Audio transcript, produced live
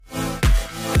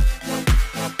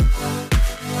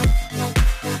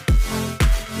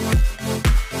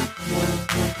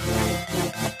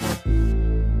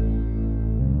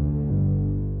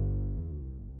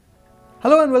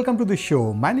and welcome to the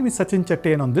show. My name is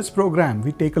SachinChatte and on this program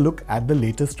we take a look at the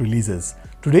latest releases.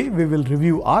 Today we will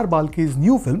review R. Balke's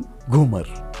new film Ghoomer.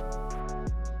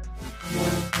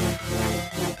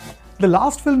 The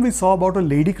last film we saw about a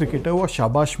lady cricketer was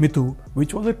Shabash Mithu,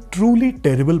 which was a truly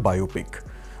terrible biopic.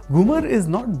 Ghoomer is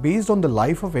not based on the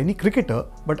life of any cricketer,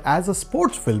 but as a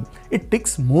sports film, it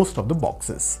ticks most of the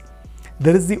boxes.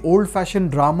 There is the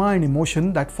old-fashioned drama and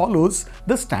emotion that follows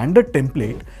the standard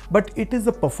template, but it is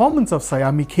the performance of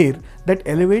Sayami Kher that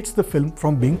elevates the film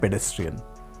from being pedestrian.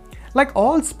 Like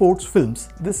all sports films,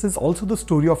 this is also the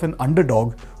story of an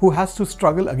underdog who has to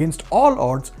struggle against all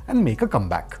odds and make a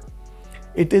comeback.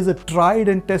 It is a tried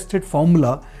and tested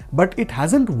formula, but it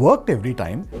hasn't worked every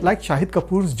time, like Shahid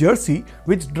Kapoor's Jersey,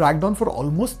 which dragged on for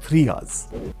almost 3 hours.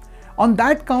 On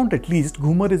that count at least,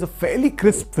 Ghoomer is a fairly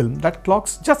crisp film that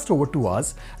clocks just over 2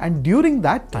 hours, and during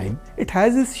that time, it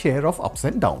has its share of ups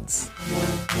and downs.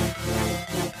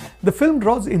 The film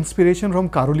draws inspiration from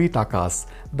Karoli Takas,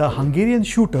 the Hungarian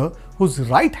shooter whose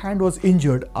right hand was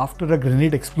injured after a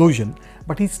grenade explosion,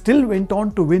 but he still went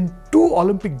on to win 2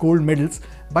 Olympic gold medals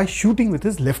by shooting with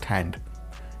his left hand.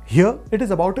 Here, it is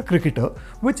about a cricketer,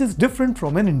 which is different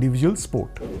from an individual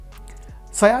sport.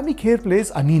 Sayami Kher plays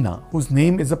Anina, whose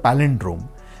name is a palindrome.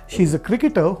 She is a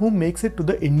cricketer who makes it to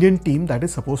the Indian team that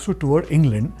is supposed to tour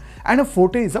England, and her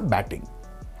forte is a batting.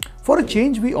 For a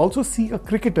change, we also see a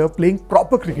cricketer playing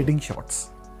proper cricketing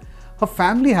shots. Her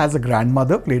family has a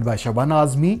grandmother played by Shabana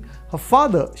Azmi, her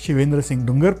father Shivendra Singh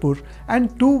Dungarpur,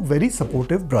 and 2 very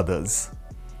supportive brothers.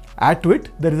 Add to it,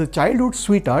 there is a childhood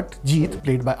sweetheart, Jeet,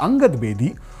 played by Angad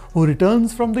Bedi, who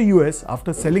returns from the US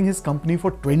after selling his company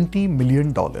for $20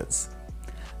 million.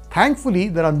 Thankfully,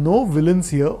 there are no villains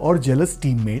here or jealous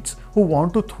teammates who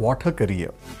want to thwart her career.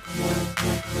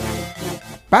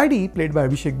 Paddy, played by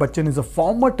Abhishek Bachchan, is a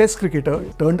former test cricketer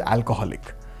turned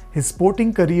alcoholic. His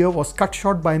sporting career was cut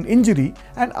short by an injury,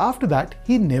 and after that,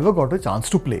 he never got a chance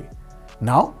to play.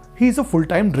 Now, he is a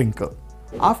full-time drinker.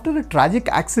 After a tragic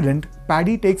accident,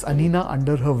 Paddy takes Anina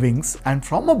under her wings, and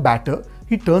from a batter,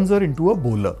 he turns her into a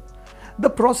bowler. The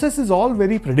process is all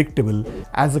very predictable.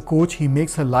 As a coach, he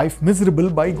makes her life miserable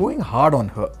by going hard on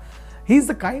her. He is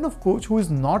the kind of coach who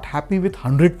is not happy with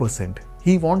 100%.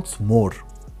 He wants more.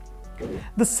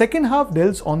 The second half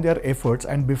delves on their efforts,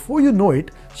 and before you know it,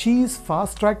 she is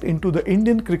fast-tracked into the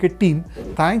Indian cricket team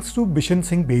thanks to Bishan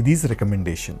Singh Bedi's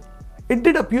recommendation. It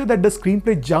did appear that the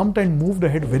screenplay jumped and moved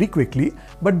ahead very quickly,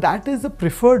 but that is the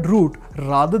preferred route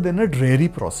rather than a dreary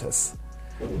process.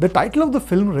 The title of the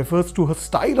film refers to her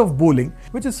style of bowling,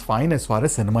 which is fine as far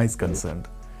as cinema is concerned.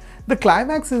 The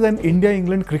climax is an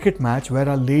India-England cricket match where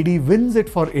a lady wins it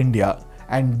for India,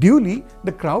 and duly,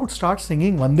 the crowd starts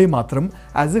singing Vande Mataram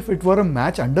as if it were a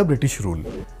match under British rule.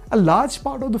 A large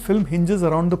part of the film hinges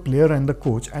around the player and the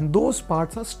coach, and those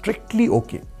parts are strictly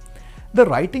okay. The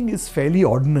writing is fairly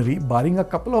ordinary, barring a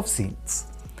couple of scenes.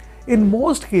 In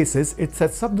most cases, it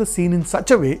sets up the scene in such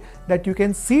a way that you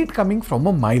can see it coming from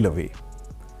a mile away.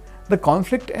 The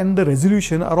conflict and the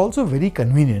resolution are also very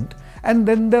convenient, and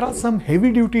then there are some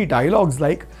heavy-duty dialogues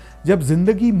like जब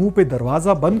जिंदगी मुंह पे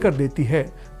दरवाजा बंद कर देती है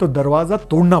तो दरवाजा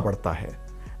तोड़ना पड़ता है.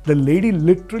 The lady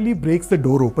literally breaks the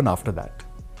door open after that.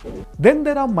 Then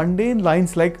there are mundane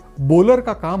lines like bowler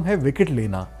का काम है wicket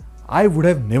लेना. I would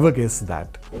have never guessed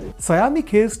that. Sayami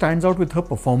Kher stands out with her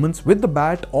performance with the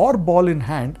bat or ball in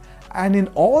hand, and in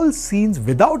all scenes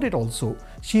without it also,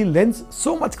 she lends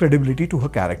so much credibility to her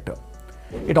character.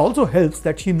 It also helps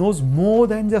that she knows more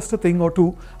than just a thing or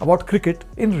two about cricket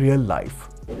in real life.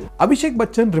 Abhishek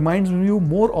Bachchan reminds you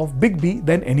more of Big B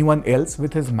than anyone else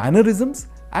with his mannerisms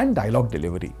and dialogue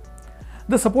delivery.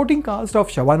 The supporting cast of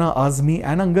Shabana Azmi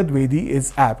and Angad Bedi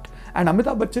is apt, and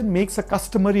Amitabh Bachchan makes a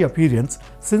customary appearance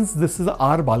since this is a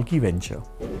R. Balke venture.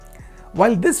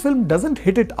 While this film doesn't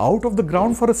hit it out of the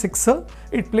ground for a sixer,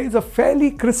 it plays a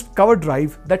fairly crisp cover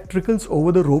drive that trickles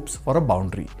over the ropes for a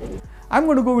boundary. I'm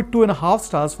going to go with 2.5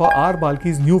 stars for R.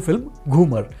 Balke's new film,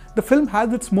 Ghoomer. The film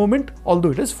has its moment,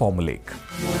 although it is formulaic.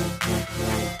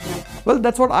 Well,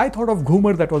 that's what I thought of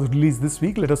Ghoomer that was released this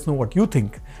week. Let us know what you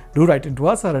think. Do write into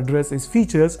us. Our address is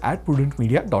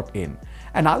features@prudentmedia.in.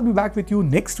 And I'll be back with you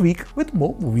next week with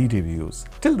more movie reviews.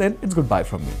 Till then, it's goodbye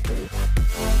from me.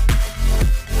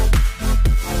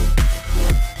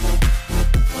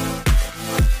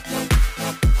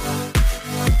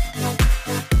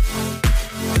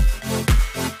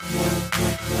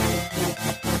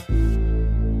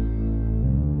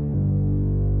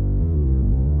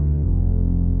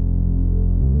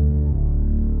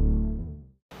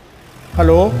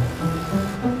 Hello,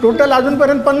 total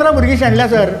अजूनपर्यंत 15 भुरगीं शेणल्या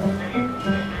sir.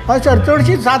 हय sir,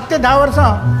 चडशीं 7 ते 10 वर्सां.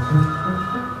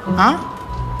 हां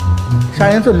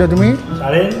शाळेत सोडले तुम्ही?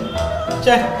 शाळेन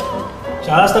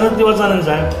शाळा असताना दिवस जाणार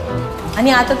साहेब.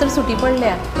 आणि आता तर सुटी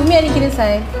पडल्या, तुम्ही आणि कितें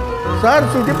साहेब? सर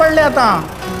सुटी पडले आता,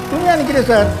 तुम्ही आणि कितें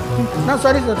सर? ना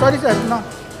सॉरी सर ना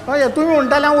हय तुम्ही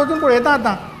म्हणटाले हांव वचून पळयता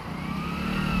आतां.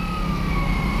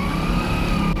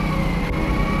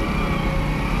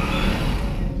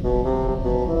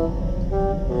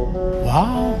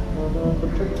 वाव,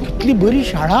 कितली बरी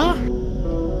शाळा.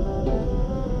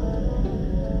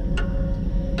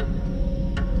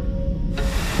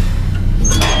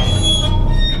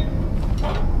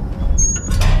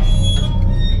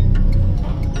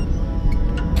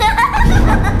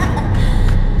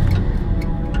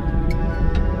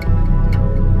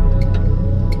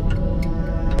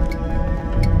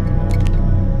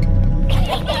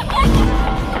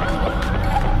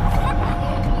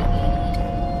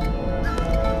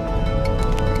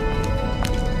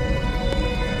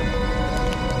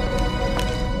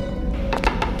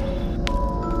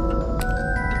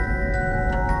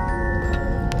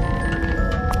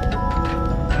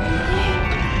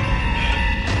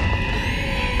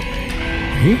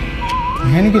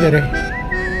 हे किती रे?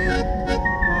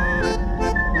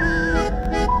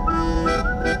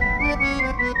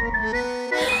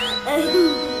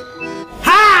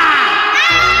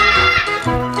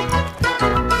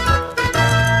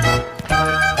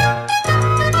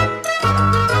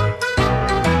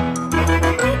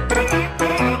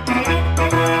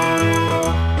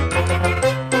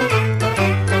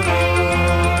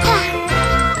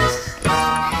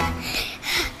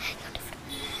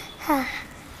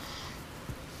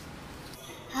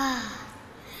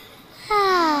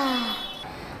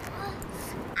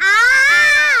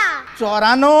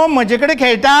 चोरानो म्हजेकडे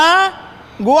खेळटा,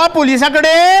 गोवा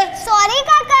पोलिसाकडे. सॉरी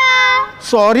काका.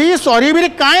 सॉरी बिरी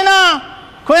काय ना.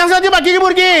 खंय आसा ती बाकीची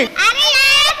भुरगी? अरे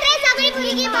येत रे सगळी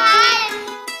भुरगी भायर.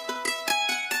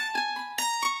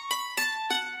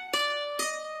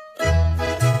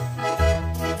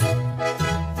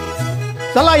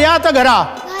 चला या आता घरा.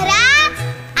 घरा?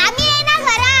 आम्ही येना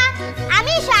घरा.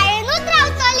 आम्ही शाळेनूच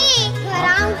रावतली.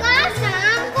 घरा आमकां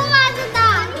सामको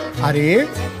वाजता. अरे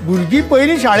भुरगी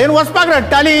पयलीं शाळेन वचपाक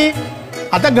रडटाली,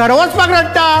 आता घरा वचपाक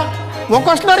रडटा. हो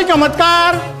कसलो रे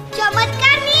चमत्कार?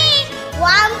 चमत्कार न्ही, हो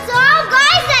आमचो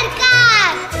गोंय सरकार.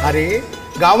 अरे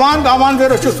गांवांत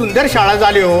जर अश्यो सुंदर शाळा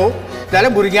जाल्यो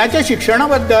जाल्यार भुरग्यांच्या शिक्षणा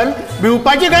बद्दल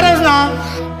भिवपाची गरज ना.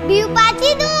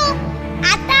 भिवपाची न्हू,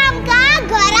 आता आमकां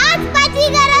घरा वचपाची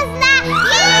गरज ना.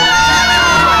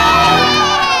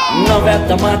 नव्या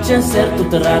तमाचे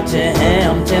सेरतुतराचे हे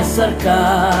आमचे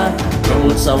सरकार.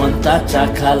 प्रमोद सावंताच्या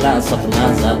खाला सपना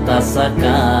जाता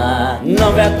साकार.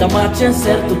 नव्या तमाचे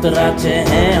सेरतुतराचे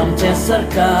हे आमचे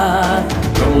सरकार.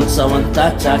 प्रमोद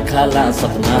सावंताच्या खाला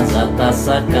सपना जाता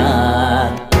साकार.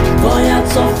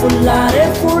 गोंयाचो फुल्लारे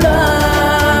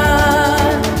फुडार,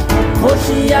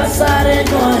 खोशया सारे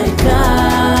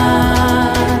गोंयकार.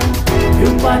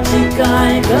 भिवपाची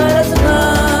कांय गरज ना.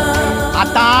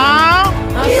 आता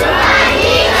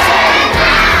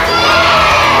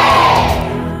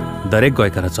दरेक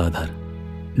गोंयकाराचो आधार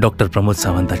डॉक्टर प्रमोद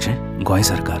सावंताचें गोंय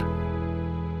सरकार.